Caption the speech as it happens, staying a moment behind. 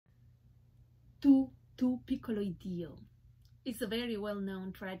Tu piccolo Iddio is a very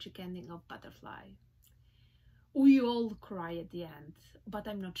well-known tragic ending of Butterfly. We all cry at the end, but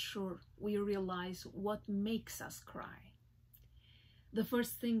I'm not sure we realize what makes us cry. The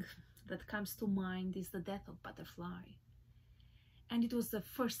first thing that comes to mind is the death of Butterfly. And it was the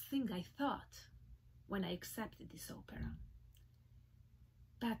first thing I thought when I accepted this opera.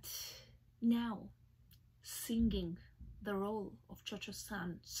 But now, singing the role of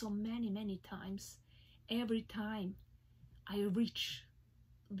Cho-Cho-san so many times, every time I reach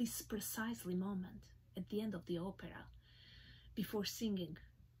this precisely moment at the end of the opera, before singing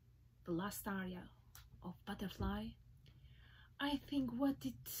the last aria of Butterfly, I think what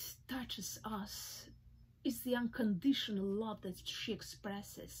it touches us is the unconditional love that she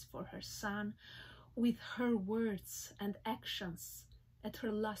expresses for her son with her words and actions at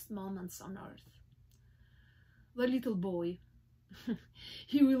her last moments on earth. The little boy,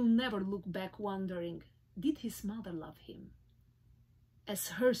 he will never look back wondering, did his mother love him? As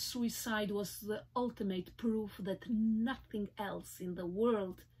her suicide was the ultimate proof that nothing else in the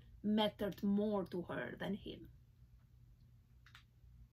world mattered more to her than him.